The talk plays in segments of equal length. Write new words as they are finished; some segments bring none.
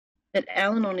that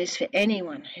Al-Anon is for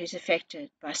anyone who's affected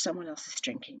by someone else's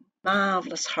drinking.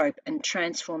 Marvellous hope and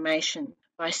transformation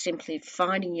by simply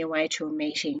finding your way to a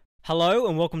meeting. Hello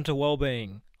and welcome to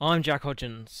Wellbeing. I'm Jack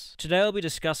Hodgins. Today I'll be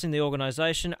discussing the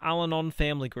organisation Al-Anon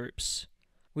Family Groups.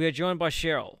 We are joined by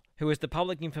Cheryl, who is the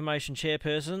Public Information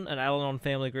Chairperson at Al-Anon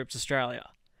Family Groups Australia.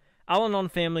 Al-Anon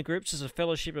Family Groups is a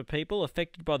fellowship of people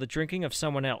affected by the drinking of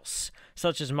someone else,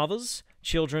 such as mothers,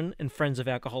 children and friends of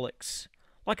alcoholics.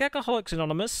 Like Alcoholics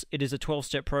Anonymous, it is a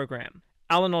 12-step program.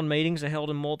 Al-Anon meetings are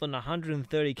held in more than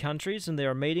 130 countries and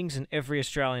there are meetings in every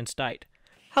Australian state.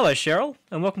 Hello Cheryl,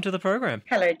 and welcome to the program.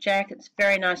 Hello Jack, it's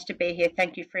very nice to be here.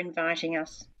 Thank you for inviting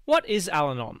us. What is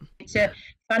Al-Anon? It's a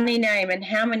funny name, and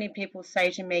how many people say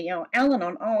to me, oh,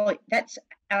 Al-Anon, oh, that's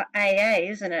AA,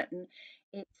 isn't it? And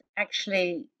it's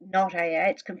actually not AA,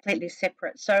 it's completely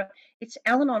separate. So it's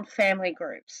Al-Anon Family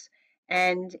Groups,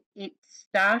 and it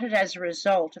started as a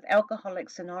result of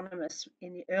Alcoholics Anonymous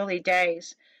in the early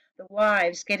days, the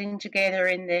wives getting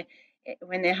together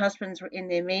when their husbands were in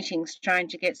their meetings trying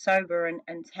to get sober and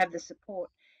have the support.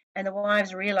 And the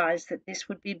wives realised that this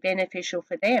would be beneficial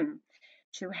for them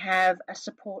to have a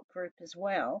support group as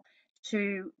well,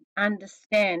 to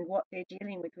understand what they're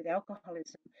dealing with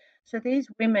alcoholism. So these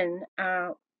women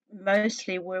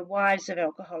mostly were wives of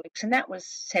alcoholics, and that was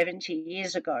 70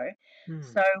 years ago.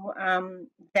 So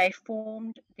they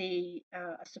formed the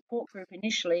support group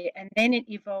initially, and then it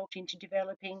evolved into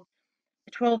developing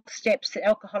the 12 steps that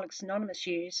Alcoholics Anonymous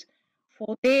use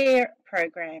for their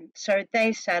program. So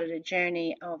they started a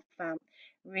journey of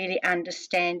really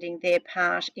understanding their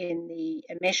part in the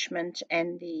enmeshment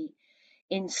and the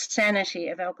insanity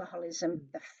of alcoholism,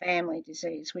 the family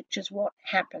disease, which is what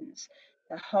happens.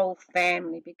 The whole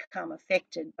family become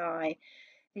affected by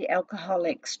the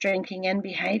alcoholics' drinking and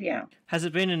behaviour. Has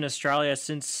it been in Australia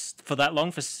for that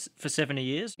long, for 70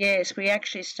 years? Yes, we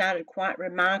actually started quite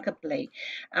remarkably.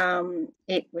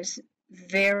 It was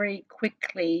very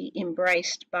quickly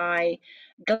embraced by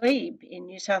Glebe in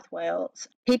New South Wales,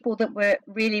 people that were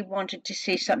really wanted to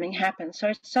see something happen. So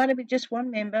it started with just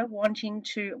one member one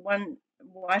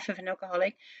wife of an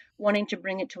alcoholic wanting to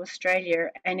bring it to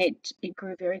Australia, and it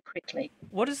grew very quickly.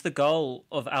 What is the goal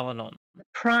of Al-Anon? The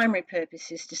primary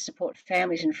purpose is to support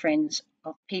families and friends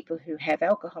of people who have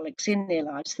alcoholics in their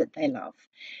lives that they love,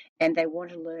 and they want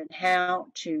to learn how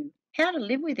to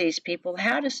live with these people,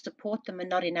 how to support them and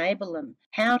not enable them,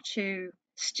 how to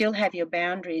still have your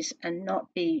boundaries and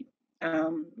not be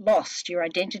lost, your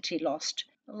identity lost.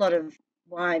 A lot of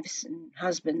wives and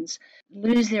husbands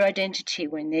lose their identity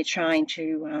when they're trying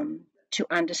to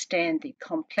understand the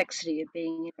complexity of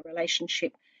being in a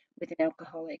relationship with an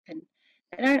alcoholic, and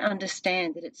they don't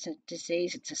understand that it's a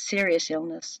disease, it's a serious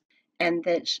illness, and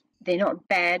that they're not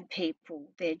bad people,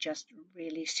 they're just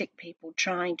really sick people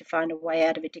trying to find a way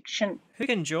out of addiction. Who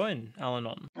can join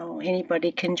Al-Anon? Oh,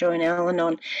 anybody can join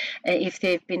Al-Anon if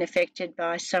they've been affected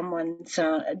by someone's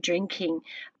drinking.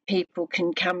 People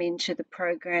can come into the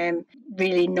program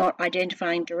really not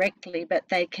identifying directly, but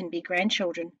they can be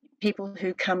grandchildren. People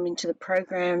who come into the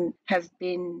program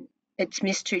it's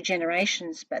missed two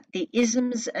generations, but the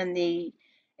isms and the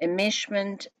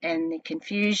enmeshment and the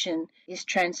confusion is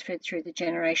transferred through the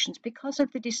generations because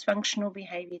of the dysfunctional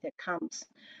behaviour that comes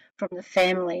from the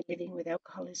family living with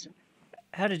alcoholism.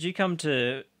 How did you come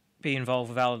to be involved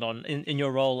with Al-Anon in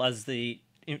your role as the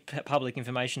Public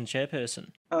Information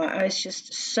Chairperson? I was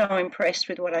just so impressed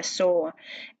with what I saw,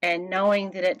 and knowing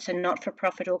that it's a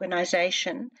not-for-profit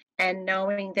organisation and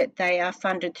knowing that they are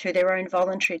funded through their own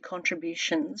voluntary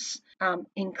contributions,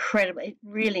 incredibly, it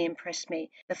really impressed me.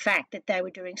 The fact that they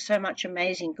were doing so much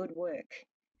amazing good work.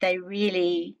 They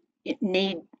really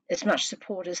need as much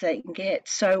support as they can get.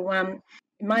 So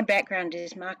my background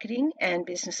is marketing and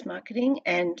business marketing,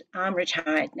 and I'm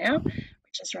retired now,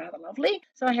 which is rather lovely.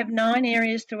 So I have 9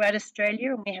 areas throughout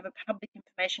Australia, and we have a public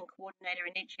information coordinator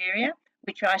in each area,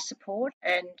 which I support,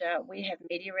 and we have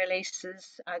media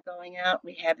releases going out.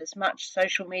 We have as much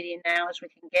social media now as we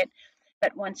can get,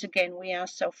 but once again, we are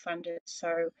self-funded,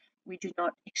 so we do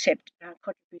not accept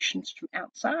contributions from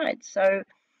outside. So,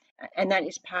 and that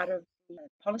is part of the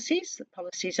policies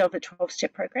of the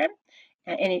 12-step program.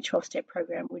 Any 12-step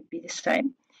program would be the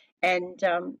same. And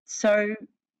so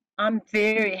I'm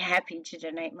very happy to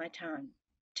donate my time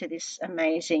to this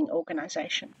amazing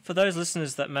organisation. For those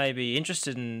listeners that may be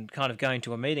interested in kind of going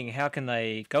to a meeting, how can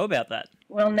they go about that?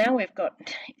 Well, now we've got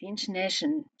the internet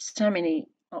and so many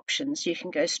options. You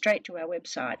can go straight to our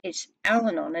website. It's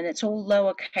Al-Anon, and it's all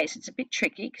lowercase. It's a bit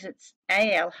tricky because it's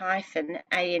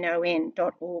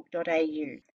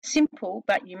al-anon.org.au. Simple,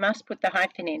 but you must put the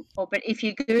hyphen in. But if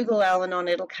you Google Al-Anon,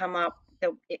 it'll come up.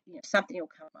 Something will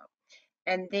come up.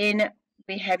 And then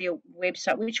we have your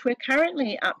website, which we're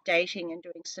currently updating and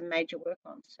doing some major work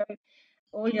on. So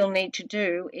all you'll need to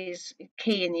do is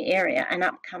key in the area and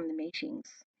up come the meetings.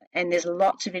 And there's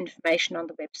lots of information on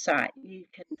the website. You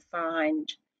can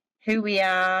find who we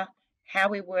are, how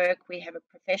we work. We have a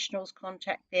professionals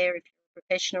contact there if you're a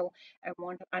professional and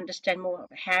want to understand more of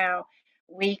how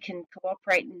we can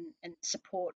cooperate and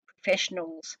support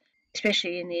professionals,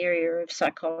 especially in the area of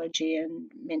psychology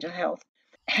and mental health,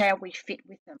 how we fit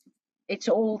with them. It's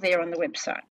all there on the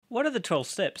website. What are the 12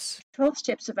 steps? 12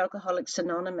 Steps of Alcoholics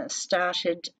Anonymous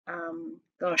started,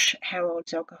 how old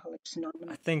is Alcoholics Anonymous?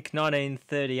 I think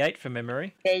 1938 from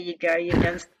memory. There you go. You've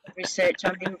done some research.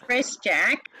 I'm impressed,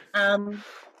 Jack.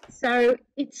 So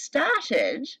it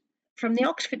started from the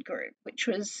Oxford group, which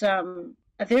was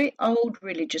a very old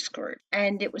religious group,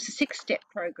 and it was a 6-step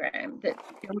program that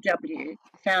LW, the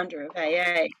founder of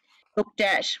AA, looked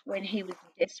at when he was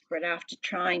desperate after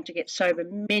trying to get sober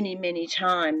many, many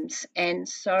times. And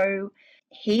so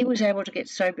he was able to get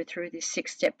sober through this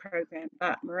 6-step program,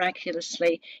 but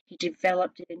miraculously he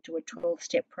developed it into a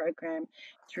 12-step program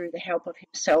through the help of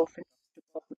himself and Dr.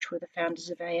 Bob, which were the founders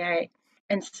of AA.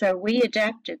 And so we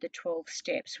adapted the 12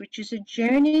 steps, which is a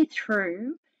journey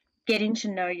through getting to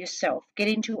know yourself,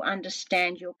 getting to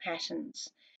understand your patterns.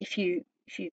 If you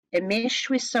enmesh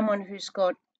with someone who's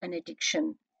got an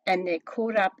addiction and they're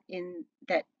caught up in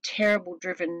that terrible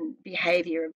driven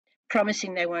behaviour of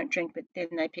promising they won't drink, but then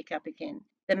they pick up again.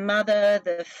 The mother,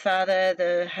 the father,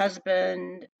 the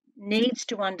husband needs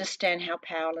to understand how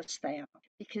powerless they are,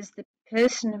 because the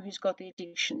person who's got the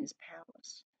addiction is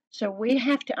powerless. So we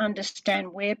have to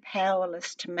understand we're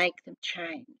powerless to make them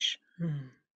change.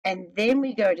 And then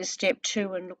we go to step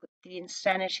 2 and look at the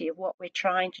insanity of what we're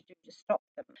trying to do to stop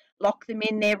them. Lock them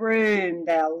in their room.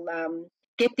 They'll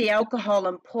get the alcohol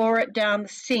and pour it down the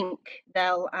sink.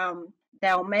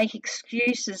 They'll make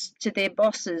excuses to their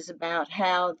bosses about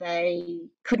how they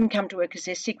couldn't come to work because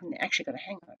they're sick and they actually got a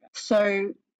hangover.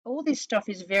 So all this stuff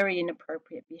is very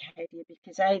inappropriate behaviour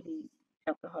because the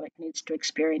alcoholic needs to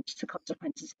experience the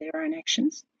consequences of their own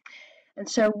actions. And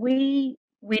so we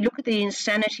look at the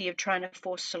insanity of trying to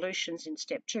force solutions in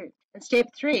step 2. And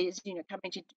step 3 is,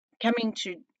 coming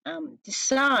to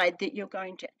decide that you're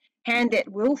going to hand that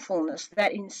willfulness,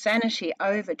 that insanity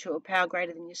over to a power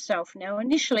greater than yourself. Now,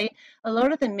 initially, a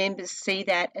lot of the members see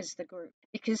that as the group,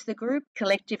 because the group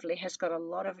collectively has got a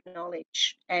lot of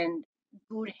knowledge and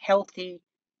good, healthy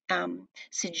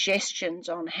suggestions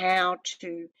on how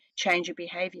to change your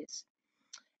behaviours.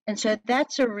 And so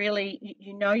that's a really,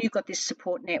 you've got this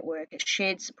support network, a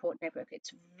shared support network.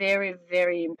 It's very,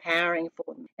 very empowering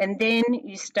for them. And then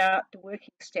you start the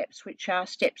working steps, which are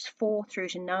steps 4 through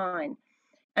to 9.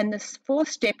 And the 4th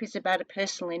step is about a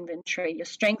personal inventory, your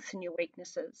strengths and your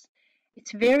weaknesses.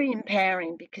 It's very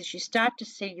empowering because you start to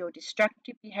see your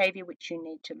destructive behaviour, which you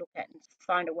need to look at and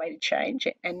find a way to change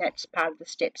it, and that's part of the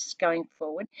steps going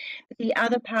forward. But the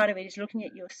other part of it is looking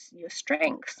at your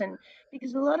strengths, and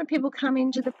because a lot of people come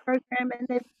into the program and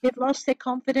they've lost their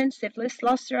confidence, they've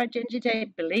lost their identity, they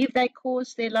believe they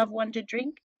caused their loved one to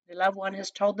drink. The loved one has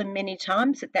told them many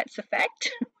times that that's a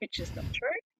fact, which is not true.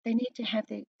 They need to have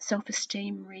their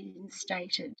self-esteem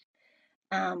reinstated.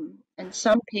 And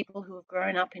some people who have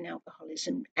grown up in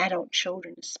alcoholism, adult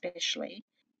children especially,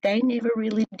 they never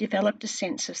really developed a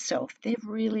sense of self. They've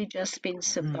really just been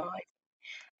surviving,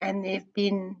 and they've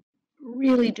been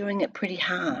really doing it pretty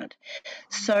hard.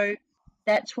 So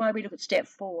that's why we look at step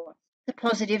 4, the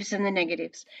positives and the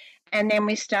negatives. And then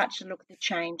we start to look at the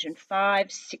change, and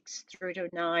 5, 6 through to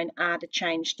 9 are the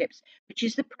change steps, which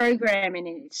is the program, and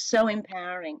it's so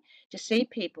empowering to see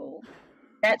people.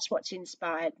 That's what's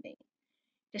inspired me.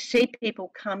 To see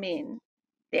people come in,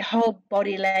 their whole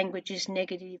body language is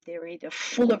negative. They're either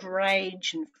full of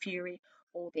rage and fury,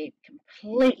 or they're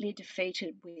completely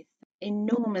defeated with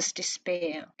enormous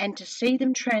despair. And to see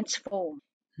them transform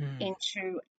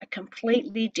into a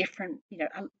completely different,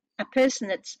 a person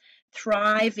that's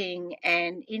thriving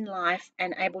and in life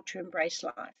and able to embrace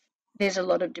life. There's a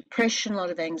lot of depression, a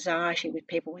lot of anxiety with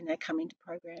people when they come into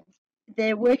programs.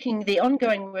 They're working the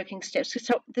ongoing working steps.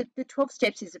 So the 12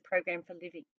 steps is a program for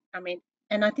living.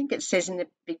 And I think it says in the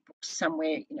big book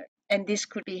somewhere, and this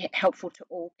could be helpful to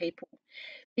all people,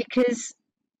 because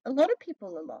a lot of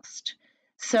people are lost.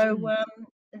 So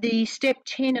the step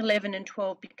 10, 11 and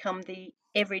 12 become the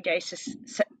everyday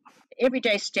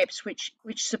steps which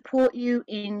support you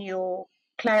in your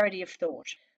clarity of thought.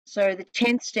 So the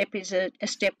 10th step is a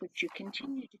step which you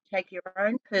continue to take your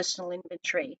own personal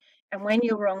inventory, and when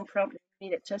you're wrong, promptly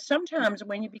admit it. So sometimes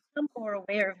when you become more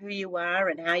aware of who you are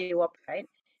and how you operate,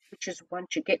 which is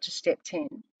once you get to step 10,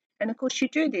 and of course you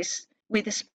do this with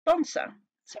a sponsor.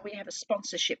 So we have a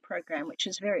sponsorship program, which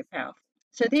is very powerful.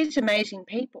 So these amazing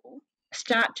people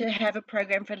start to have a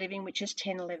program for living, which is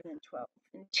 10, 11, and 12.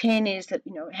 And 10 is that,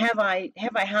 have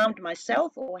I harmed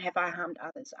myself or have I harmed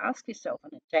others? Ask yourself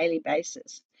on a daily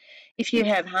basis. If you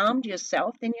have harmed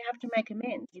yourself, then you have to make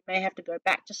amends. You may have to go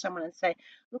back to someone and say,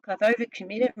 look, I've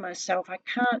overcommitted myself. I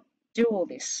can't do all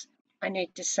this. I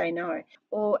need to say no,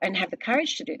 and have the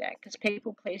courage to do that, because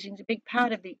people pleasing is a big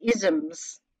part of the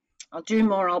isms. I'll do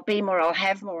more, I'll be more, I'll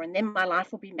have more, and then my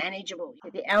life will be manageable.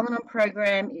 The Al-Anon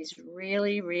program is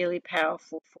really, really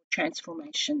powerful for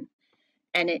transformation,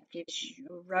 and it gives you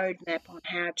a roadmap on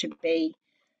how to be,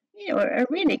 a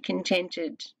really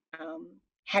contented,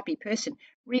 happy person,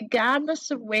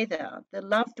 regardless of whether the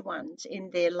loved ones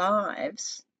in their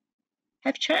lives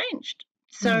have changed.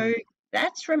 So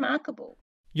that's remarkable.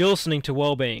 You're listening to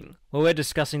Wellbeing, where we're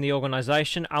discussing the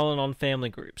organisation Al-Anon Family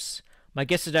Groups. My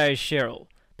guest today is Cheryl,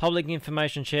 Public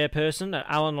Information Chairperson at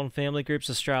Al-Anon Family Groups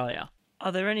Australia.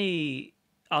 Are there any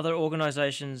other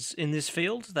organisations in this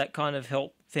field that kind of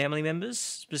help family members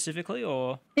specifically,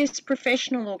 or? There's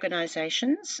professional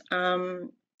organisations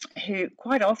who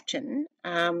quite often,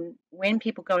 when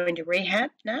people go into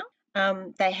rehab now,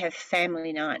 they have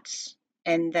family nights.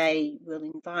 And they will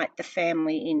invite the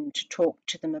family in to talk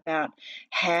to them about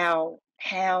how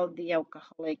the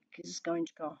alcoholic is going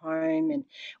to go home and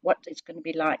what it's going to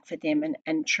be like for them,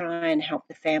 and try and help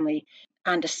the family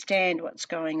understand what's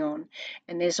going on.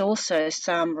 And there's also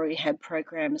some rehab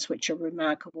programs which are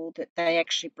remarkable, that they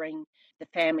actually bring the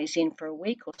families in for a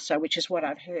week or so, which is what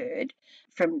I've heard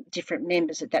from different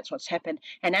members, that's what's happened.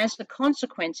 And as the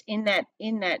consequence in that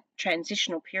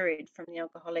transitional period from the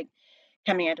alcoholic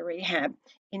coming out of rehab,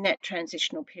 in that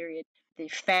transitional period, the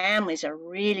families are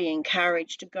really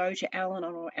encouraged to go to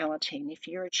Al-Anon or Alateen. If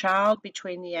you're a child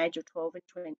between the age of 12 and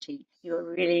 20, you are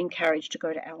really encouraged to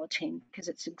go to Alateen, because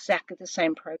it's exactly the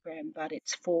same program, but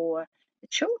it's for the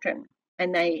children.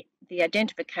 And the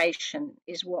identification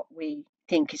is what we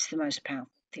think is the most powerful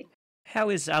thing. How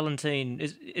is Alateen?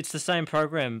 It's the same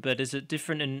program, but is it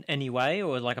different in any way,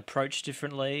 or like approached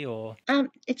differently, or?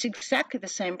 It's exactly the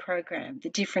same program. The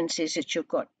difference is that you've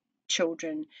got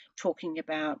children talking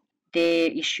about their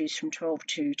issues from 12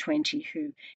 to 20,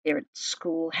 who they're at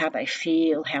school, how they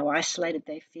feel, how isolated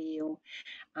they feel,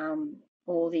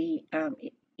 all the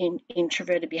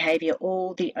introverted behaviour,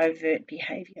 all the overt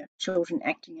behaviour, children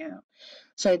acting out.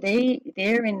 So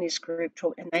they're in this group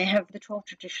talk, and they have the 12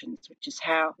 traditions, which is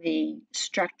how the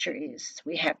structure is.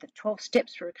 We have the 12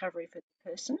 steps for recovery for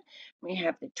the person. We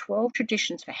have the 12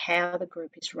 traditions for how the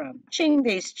group is run. Watching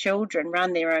these children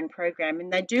run their own program,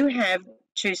 and they do have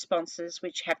 2 sponsors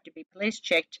which have to be police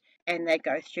checked, and they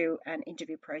go through an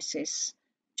interview process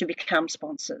to become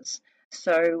sponsors.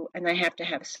 So, and they have to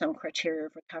have some criteria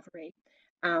of recovery,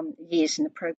 years in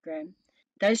the program.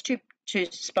 Those two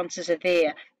sponsors are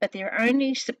there, but they're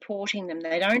only supporting them.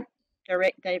 They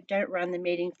don't run the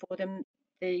meeting for them.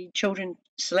 The children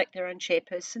select their own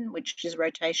chairperson, which is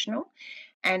rotational,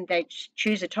 and they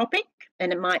choose a topic,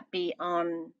 and it might be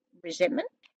on resentment,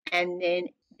 and then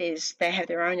they have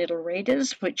their own little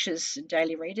readers, which is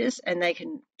daily readers, and they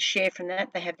can share from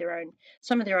that. They have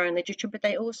some of their own literature, but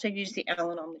they also use the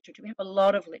Al-Anon literature. We have a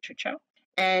lot of literature.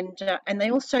 And they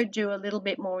also do a little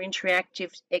bit more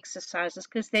interactive exercises,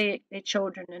 because they're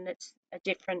children and it's a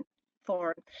different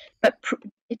forum, but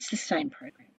it's the same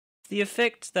program. The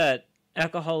effect that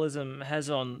alcoholism has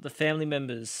on the family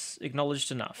members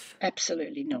acknowledged enough?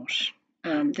 Absolutely not.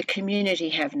 The community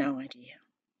have no idea.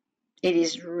 It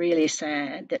is really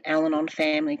sad that Al-Anon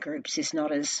Family Groups is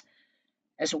not as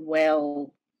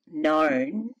well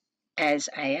known as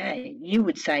AA. You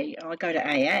would say, I go to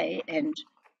AA, and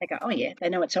they go, oh yeah, they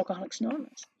know it's Alcoholics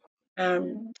Anonymous.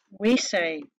 We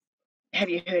say, have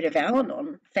you heard of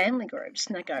Al-Anon Family Groups?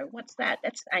 And they go, what's that?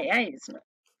 That's AA, isn't it?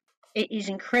 It is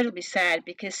incredibly sad,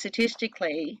 because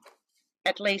statistically,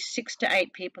 at least 6 to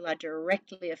 8 people are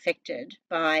directly affected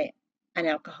by an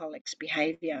alcoholic's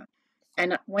behaviour.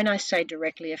 And when I say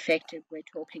directly affected, we're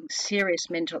talking serious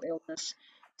mental illness,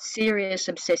 serious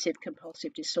obsessive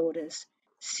compulsive disorders,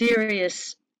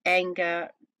 serious anger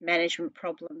management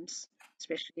problems,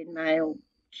 especially in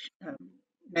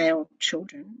male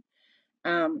children,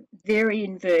 very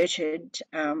inverted,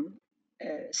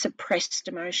 suppressed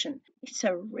emotion. It's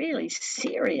a really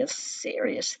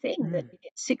serious thing that you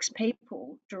get 6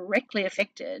 people directly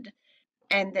affected,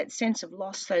 and that sense of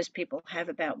loss those people have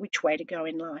about which way to go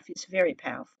in life is very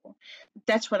powerful.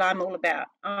 That's what I'm all about.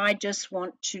 I just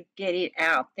want to get it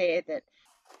out there that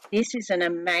this is an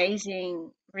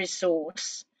amazing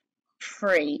resource,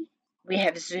 free. We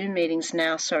have Zoom meetings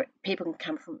now, so people can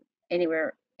come from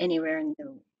anywhere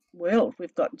in world.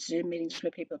 We've got Zoom meetings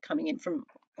where people are coming in from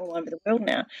all over the world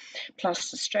now,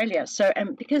 plus Australia. So,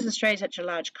 and because Australia is such a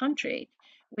large country,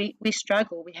 we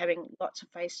struggle. We're having lots of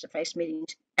face-to-face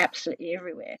meetings absolutely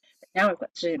everywhere. But now we've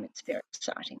got Zoom. It's very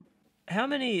exciting. How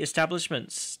many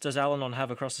establishments does Al-Anon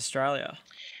have across Australia?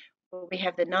 Well, we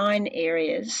have the 9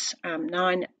 areas,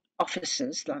 9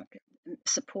 offices, like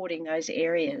supporting those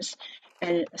areas,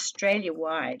 and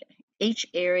Australia-wide, each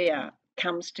area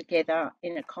comes together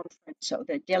in a conference, or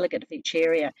the delegate of each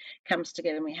area comes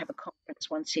together, and we have a conference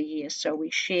once a year. So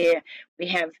we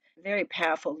have very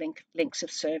powerful links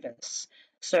of service.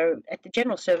 So at the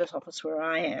General Service Office where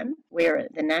I am, we're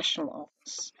at the national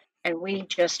office, and we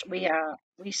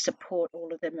support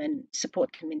all of them and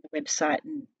support them in the website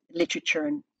and literature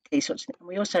and these sorts of things. And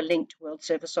we also link to World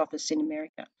Service Office in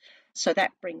America. So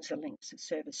that brings the links of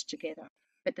service together.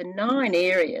 But the 9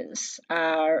 areas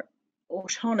are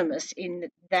autonomous in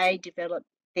that they develop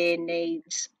their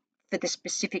needs for the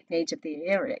specific needs of the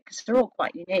area, because they're all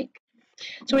quite unique.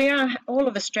 So all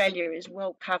of Australia is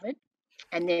well covered.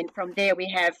 And then from there we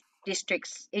have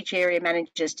districts, each area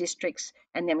manages districts,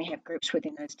 and then we have groups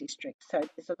within those districts. So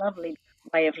there's a lovely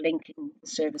way of linking the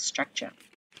service structure.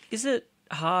 Is it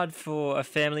hard for a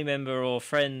family member or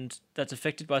friend that's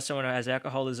affected by someone who has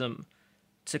alcoholism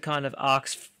to kind of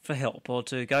ask for help or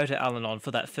to go to Al-Anon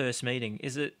for that first meeting?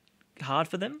 Is it hard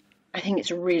for them? I think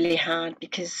it's really hard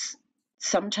because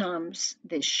sometimes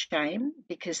there's shame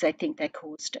because they think they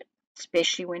caused it,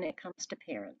 especially when it comes to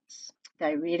parents.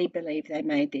 They really believe they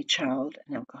made their child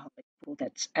an alcoholic. Well,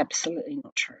 that's absolutely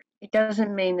not true. It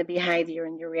doesn't mean the behaviour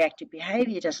and your reactive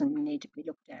behaviour doesn't need to be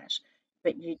looked at,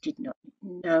 but you did not.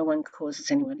 No one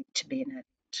causes anyone to be an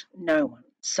addict. No one.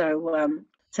 So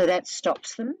that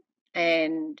stops them,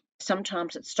 and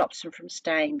sometimes it stops them from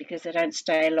staying because they don't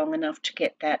stay long enough to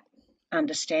get that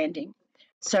understanding.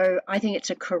 So I think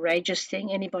it's a courageous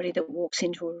thing. Anybody that walks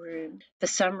into a room, for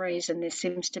some reason, there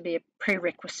seems to be a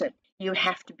prerequisite. You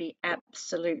have to be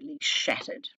absolutely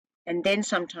shattered. And then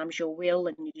sometimes your will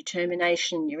and your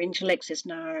determination, your intellect says,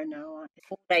 no.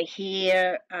 Or they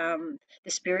hear the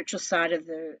spiritual side of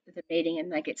the meeting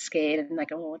and they get scared and they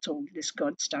go, oh, it's all this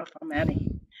God stuff, I'm out of here.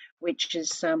 Which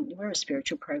is, we're a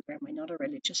spiritual program, we're not a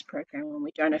religious program, and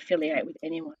we don't affiliate with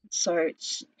anyone. So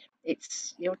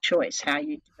it's your choice how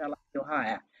you develop your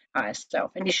higher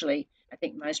self. Initially, I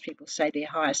think most people say their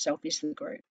higher self is the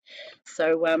group.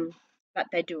 So, but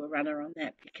they do a runner on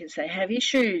that because they have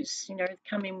issues,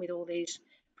 come in with all these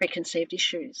preconceived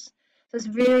issues. So it's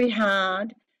very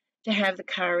hard to have the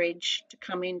courage to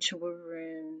come into a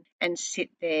room and sit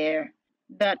there.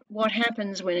 But what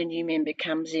happens when a new member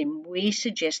comes in? We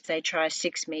suggest they try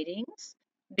 6 meetings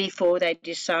before they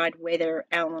decide whether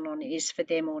Al-Anon is for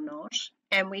them or not.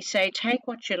 And we say, take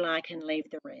what you like and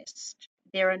leave the rest.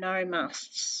 There are no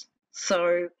musts.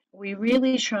 So we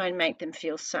really try and make them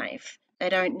feel safe. They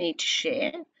don't need to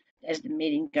share. As the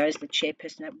meeting goes, the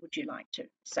chairperson, would you like to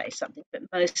say something? But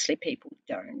mostly people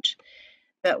don't.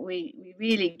 But we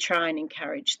really try and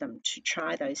encourage them to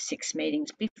try those 6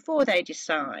 meetings before they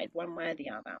decide one way or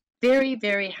the other. Very,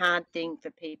 very hard thing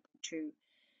for people to,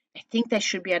 I think they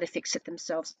should be able to fix it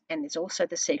themselves. And there's also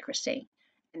the secrecy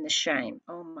and the shame.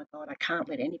 Oh my God, I can't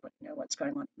let anybody know what's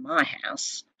going on in my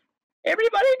house.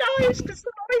 Everybody knows because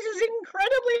the noise is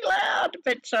incredibly loud,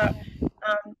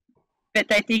 but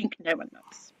they think no one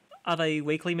knows. Are they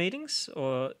weekly meetings,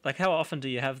 or how often do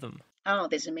you have them? Oh,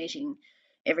 there's a meeting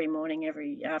every morning,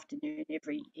 every afternoon,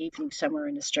 every evening somewhere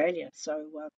in Australia.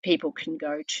 So people can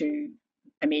go to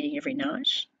a meeting every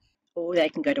night, or they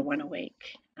can go to one a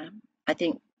week. I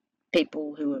think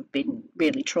people who have been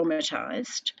really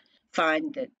traumatised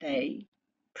find that they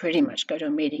pretty much go to a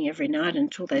meeting every night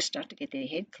until they start to get their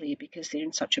head clear because they're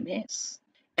in such a mess.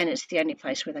 And it's the only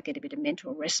place where they get a bit of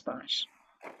mental respite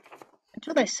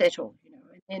until they settle,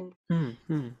 and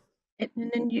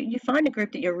then you find a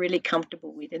group that you're really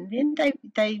comfortable with, and then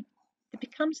it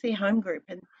becomes their home group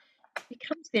and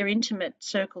becomes their intimate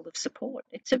circle of support.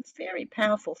 It's a very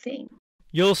powerful thing.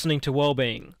 You're listening to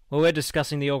Wellbeing, where we're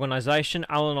discussing the organisation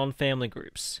Al-Anon Family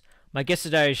Groups. My guest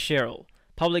today is Cheryl,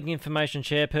 Public Information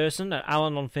Chairperson at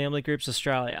Al-Anon Family Groups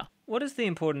Australia. What is the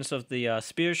importance of the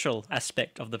spiritual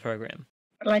aspect of the program?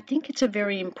 Well, I think it's a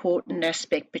very important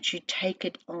aspect, but you take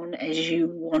it on as you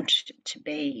want it to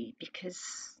be, because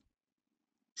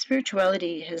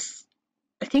spirituality has,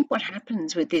 I think what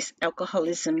happens with this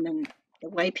alcoholism and the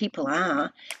way people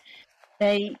are,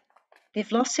 they've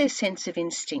lost their sense of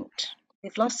instinct.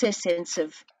 They've lost their sense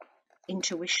of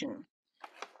intuition.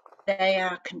 They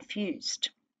are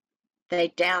confused. They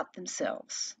doubt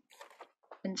themselves.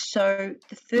 And so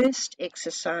the first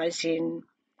exercise in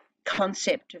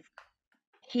concept of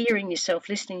hearing yourself,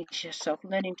 listening to yourself,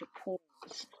 learning to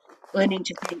pause, learning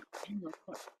to think, hang on,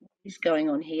 what is going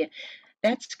on here?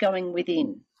 That's going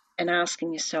within and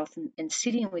asking yourself and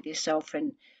sitting with yourself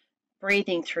and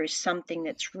breathing through something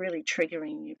that's really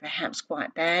triggering you perhaps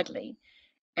quite badly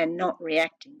and not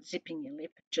reacting, zipping your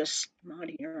lip, just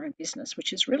minding your own business,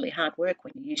 which is really hard work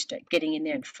when you're used to getting in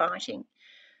there and fighting.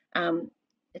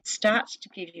 It starts to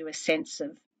give you a sense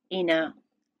of inner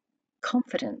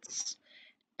confidence,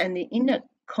 and the inner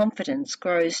confidence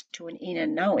grows to an inner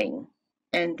knowing.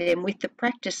 And then with the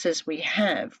practices we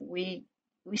have, we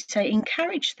say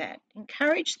encourage that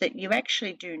you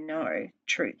actually do know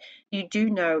truth. You do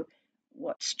know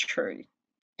what's true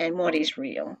and what is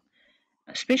real,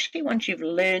 especially once you've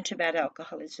learned about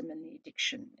alcoholism and the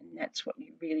addiction, and that's what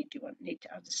you really do need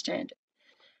to understand it.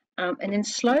 And then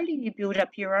slowly you build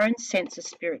up your own sense of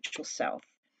spiritual self,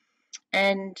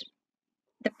 and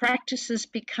the practices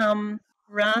become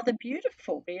rather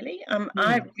beautiful, really.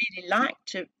 I really like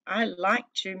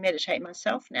to meditate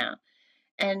myself now,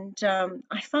 and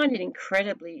I find it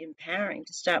incredibly empowering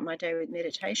to start my day with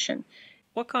meditation.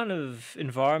 What kind of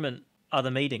environment are the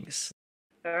meetings?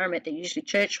 Environment, they're usually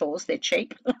church halls, they're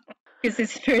cheap because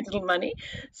there's very little money.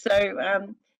 So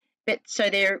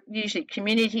they're usually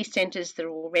community centres that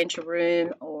will rent a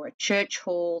room, or a church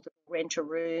hall that will rent a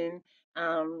room.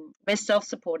 We're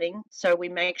self-supporting, so we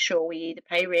make sure we either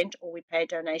pay rent or we pay a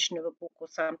donation of a book or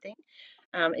something.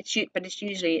 But it's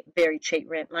usually very cheap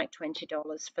rent, like $20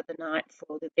 for the night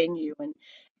for the venue,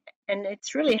 and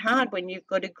it's really hard when you've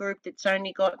got a group that's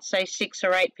only got, say, 6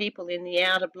 or 8 people in the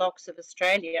outer blocks of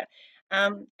Australia,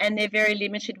 and they're very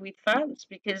limited with funds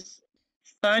because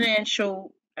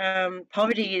financial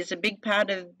poverty is a big part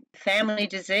of family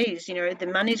disease. The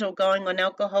money's all going on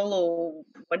alcohol or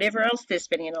whatever else they're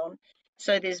spending it on.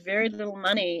 So there's very little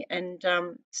money, and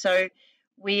so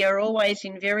we are always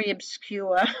in very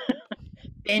obscure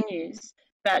venues,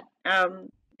 but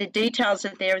the details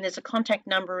are there, and there's a contact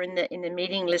number in the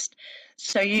meeting list,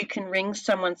 so you can ring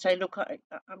someone, say, look,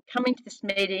 I'm coming to this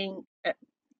meeting.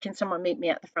 Can someone meet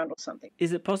me out the front or something?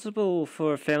 Is it possible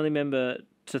for a family member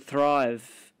to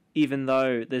thrive even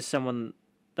though there's someone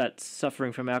that's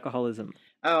suffering from alcoholism?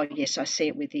 Oh, yes, I see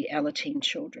it with the Al-Anon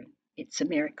children. It's a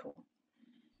miracle.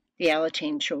 The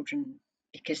Al-Anon children,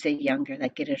 because they're younger, they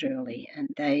get it early, and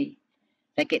they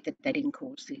get that they didn't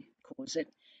cause it,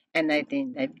 and they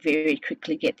very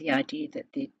quickly get the idea that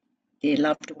their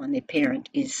loved one, their parent,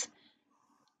 is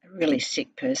a really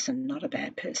sick person, not a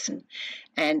bad person.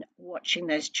 And watching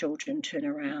those children turn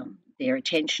around, their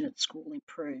attention at school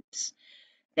improves.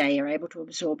 They are able to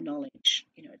absorb knowledge.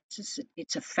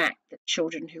 It's a fact that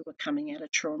children who are coming out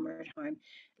of trauma at home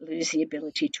lose the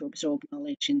ability to absorb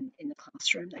knowledge in the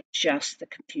classroom. The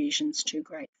confusion's too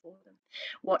great for them.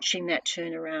 Watching that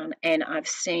turn around, and I've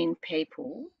seen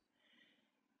people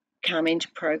come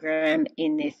into program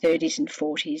in their 30s and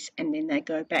 40s, and then they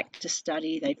go back to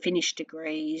study, they finish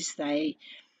degrees, they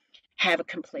have a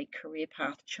complete career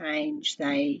path change,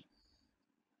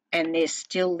 and they're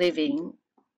still living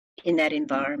in that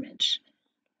environment.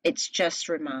 It's just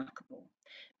remarkable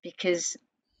because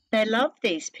they love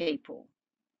these people,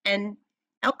 and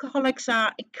alcoholics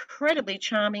are incredibly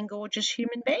charming, gorgeous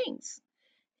human beings.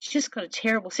 It's just got a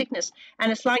terrible sickness,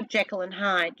 and it's like Jekyll and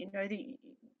Hyde.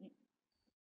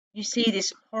 You see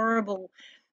this horrible,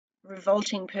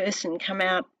 revolting person come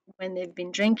out when they've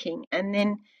been drinking, and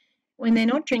then when they're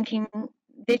not drinking,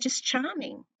 they're just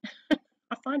charming.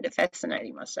 I find it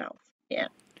fascinating myself. Yeah.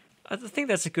 I think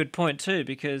that's a good point too,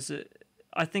 because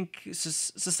I think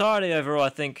society overall, I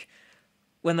think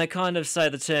when they kind of say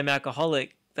the term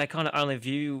alcoholic, they kind of only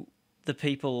view the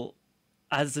people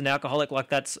as an alcoholic, like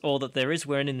that's all that there is,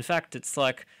 wherein in fact it's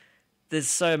like there's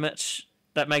so much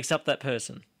that makes up that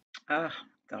person.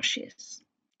 Gosh, yes.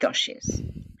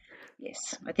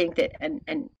 Yes, I think that,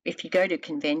 and if you go to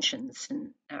conventions,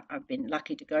 and I've been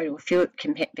lucky to go to a few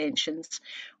conventions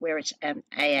where it's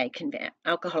AA,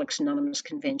 Alcoholics Anonymous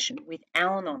convention, with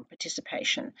Al-Anon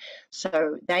participation.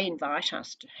 So they invite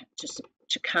us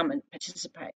to come and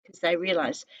participate because they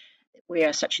realise that we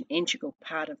are such an integral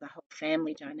part of the whole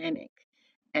family dynamic,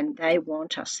 and they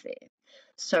want us there.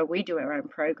 So we do our own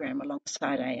program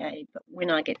alongside AA, but when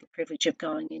I get the privilege of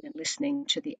going in and listening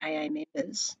to the AA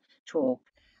members talk,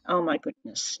 oh my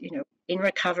goodness, in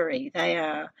recovery, they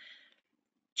are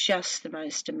just the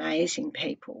most amazing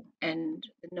people, and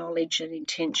the knowledge and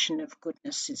intention of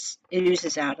goodness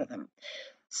oozes out of them.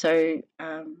 So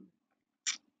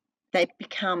they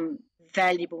become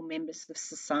valuable members of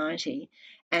society,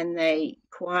 and they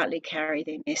quietly carry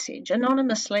their message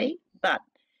anonymously, but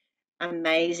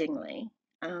amazingly,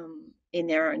 in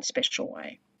their own special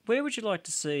way. Where would you like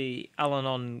to see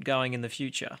Al-Anon going in the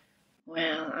future?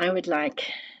 Well, I would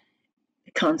like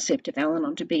the concept of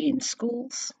Al-Anon to be in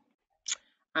schools.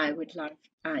 I would love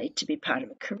it to be part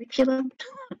of a curriculum.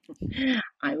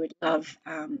 I would love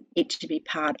it to be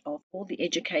part of all the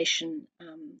education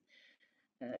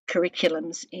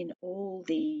curriculums in all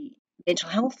the mental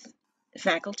health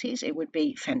faculties. It would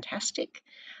be fantastic.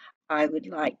 I would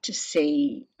like to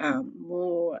see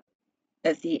more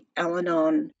of the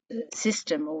Al-Anon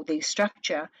system or the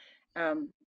structure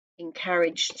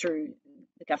encouraged through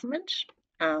the government,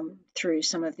 through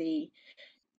some of the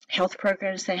health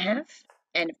programs they have,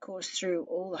 and of course through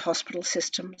all the hospital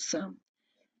systems.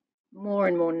 More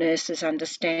and more nurses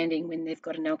understanding when they've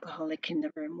got an alcoholic in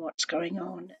the room what's going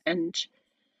on, and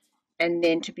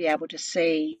then to be able to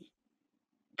see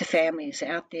the families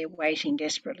out there waiting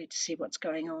desperately to see what's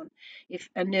going on. If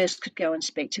a nurse could go and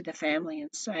speak to the family and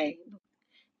say, look,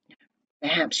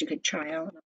 perhaps you could try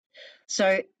Al-Anon.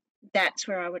 So that's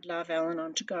where I would love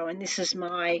Al-Anon to go, and this is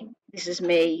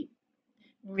me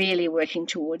really working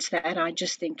towards that. I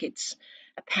just think it's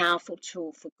a powerful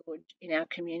tool for good in our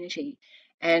community,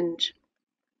 and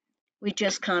we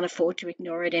just can't afford to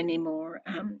ignore it anymore.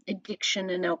 Addiction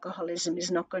and alcoholism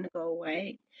is not going to go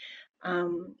away.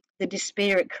 The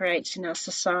despair it creates in our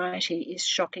society is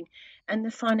shocking, and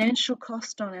the financial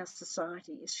cost on our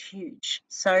society is huge.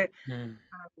 So,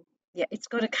 yeah, it's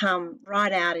got to come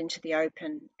right out into the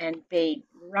open and be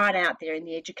right out there in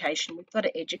the education. We've got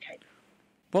to educate.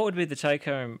 What would be the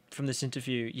take-home from this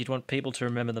interview you'd want people to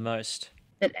remember the most?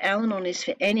 That Al-Anon is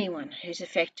for anyone who's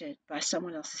affected by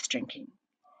someone else's drinking,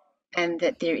 and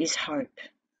that there is hope,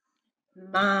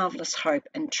 marvellous hope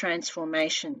and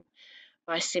transformation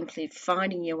by simply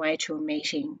finding your way to a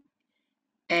meeting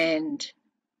and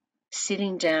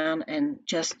sitting down and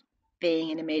just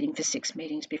being in a meeting for 6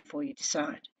 meetings before you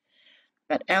decide.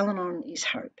 But Al-Anon is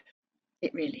hope.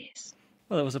 It really is.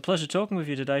 Well, it was a pleasure talking with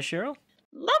you today, Cheryl.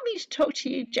 Lovely to talk to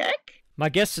you, Jack. My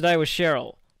guest today was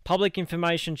Cheryl, Public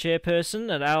Information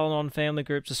Chairperson at Al-Anon Family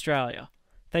Groups Australia.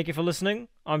 Thank you for listening.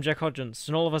 I'm Jack Hodgins,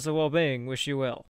 and all of us at Wellbeing wish you well.